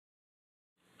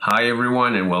Hi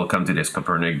everyone and welcome to this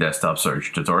Copernic Desktop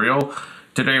Search tutorial.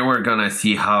 Today we're gonna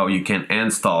see how you can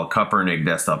install Copernic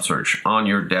Desktop Search on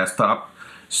your desktop.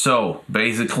 So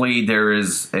basically there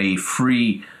is a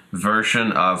free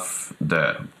version of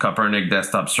the Copernic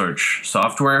Desktop Search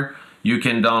software. You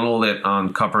can download it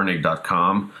on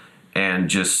copernic.com and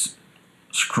just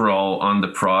scroll on the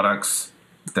products,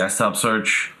 desktop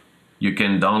search. You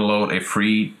can download a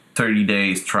free 30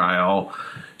 days trial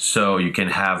so you can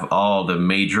have all the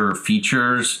major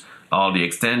features, all the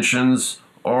extensions,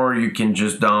 or you can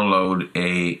just download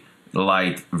a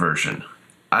light version.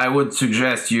 I would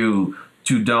suggest you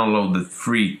to download the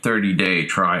free 30-day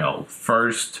trial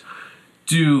first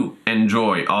to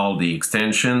enjoy all the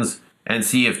extensions and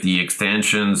see if the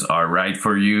extensions are right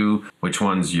for you, which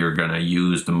ones you're gonna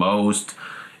use the most,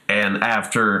 and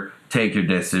after take your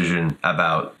decision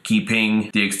about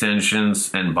keeping the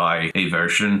extensions and buy a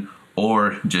version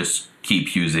or just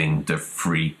keep using the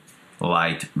free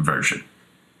light version.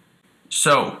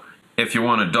 So if you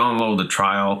want to download the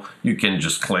trial, you can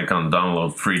just click on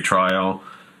download free trial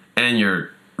and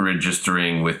you're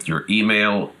registering with your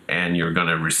email and you're going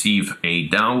to receive a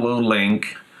download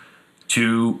link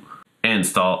to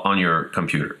install on your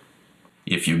computer.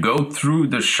 If you go through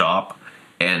the shop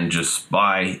and just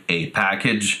buy a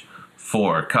package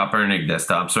for Copernic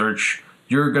Desktop Search,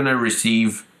 you're going to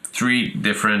receive 3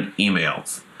 different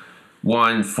emails.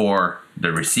 One for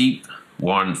the receipt,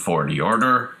 one for the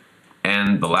order,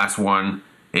 and the last one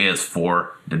is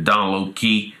for the download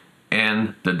key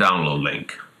and the download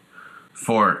link.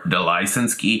 For the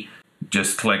license key,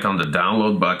 just click on the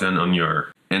download button on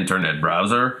your internet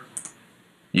browser.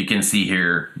 You can see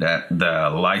here that the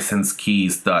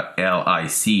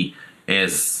licensekeys.lic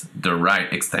is the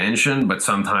right extension, but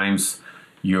sometimes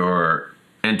your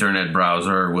internet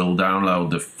browser will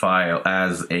download the file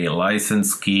as a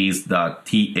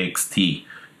licensekeys.txt.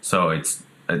 So it's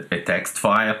a text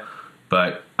file,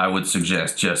 but I would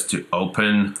suggest just to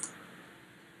open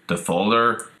the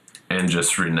folder and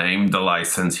just rename the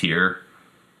license here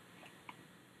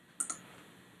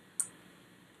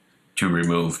to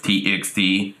remove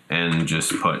txt and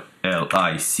just put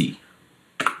lic.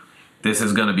 This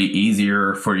is going to be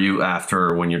easier for you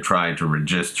after when you try to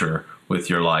register with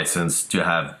your license to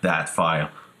have that file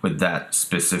with that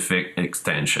specific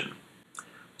extension.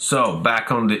 So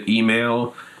back on the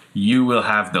email, you will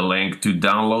have the link to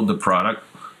download the product.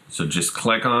 So just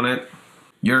click on it.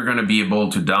 You're going to be able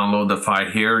to download the file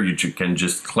here. You can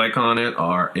just click on it,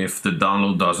 or if the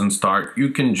download doesn't start,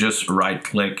 you can just right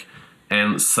click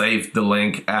and save the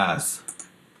link as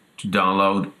to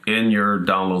download in your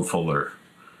download folder.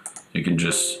 You can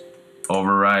just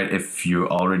overwrite if you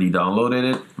already downloaded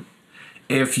it.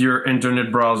 If your internet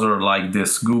browser like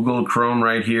this Google Chrome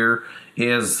right here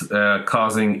is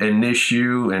causing an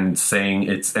issue and saying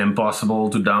it's impossible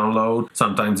to download,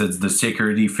 sometimes it's the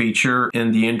security feature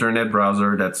in the internet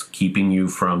browser that's keeping you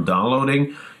from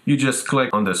downloading, you just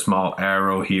click on the small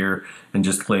arrow here and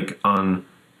just click on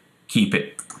keep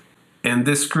it. In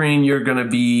this screen, you're gonna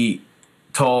be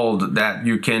told that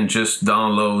you can just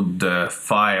download the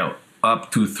file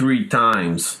up to 3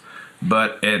 times,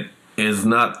 but it is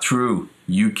not true.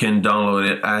 You can download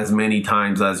it as many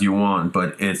times as you want,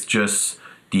 but it's just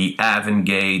the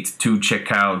Avangate 2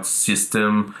 checkout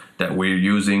system that we're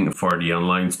using for the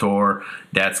online store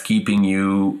that's keeping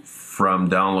you from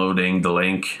downloading the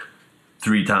link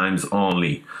 3 times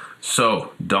only.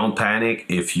 So don't panic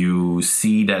if you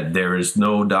see that there is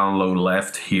no download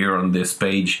left here on this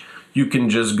page. You can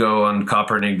just go on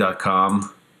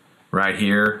copernic.com right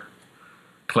here,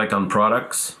 click on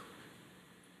products,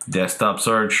 desktop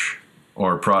search,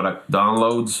 or product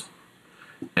downloads,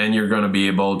 and you're going to be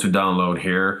able to download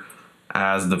here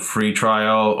as the free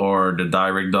trial or the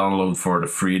direct download for the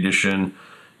free edition.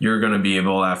 You're going to be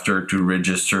able after to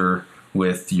register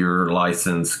with your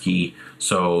license key.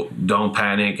 So don't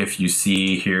panic if you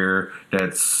see here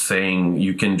that's saying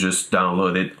you can just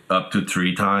download it up to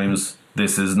 3 times.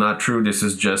 This is not true. This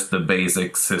is just the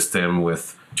basic system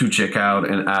with 2 checkout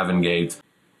and Avangate.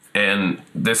 And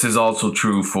this is also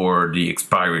true for the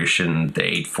expiration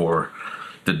date for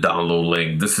the download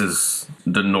link. This is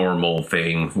the normal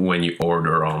thing when you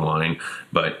order online,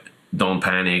 but don't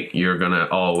panic. You're gonna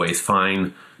always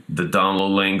find the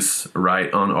download links right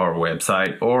on our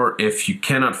website, or if you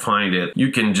cannot find it,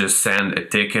 you can just send a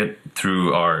ticket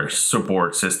through our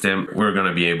support system. We're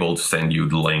gonna be able to send you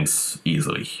the links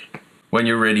easily. When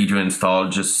you're ready to install,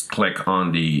 just click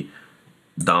on the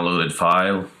downloaded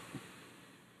file,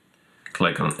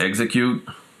 click on execute.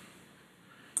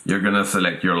 You're gonna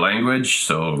select your language,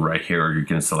 so right here you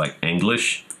can select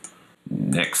English.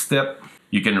 Next step,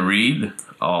 you can read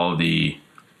all the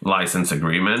license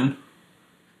agreement,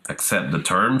 accept the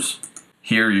terms.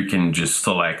 Here you can just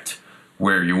select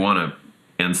where you want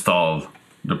to install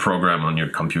the program on your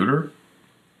computer,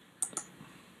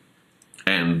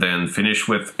 and then finish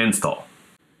with install.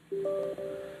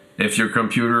 If your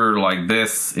computer like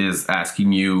this is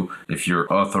asking you if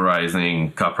you're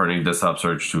authorizing Copernic Desktop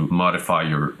Search to modify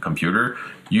your computer,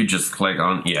 you just click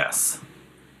on yes.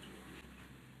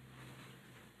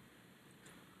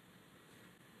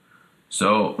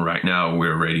 So right now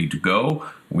we're ready to go.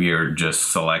 We are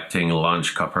just selecting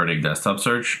Launch Copernic Desktop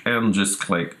Search and just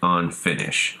click on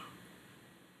Finish.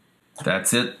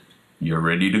 That's it. You're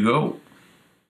ready to go.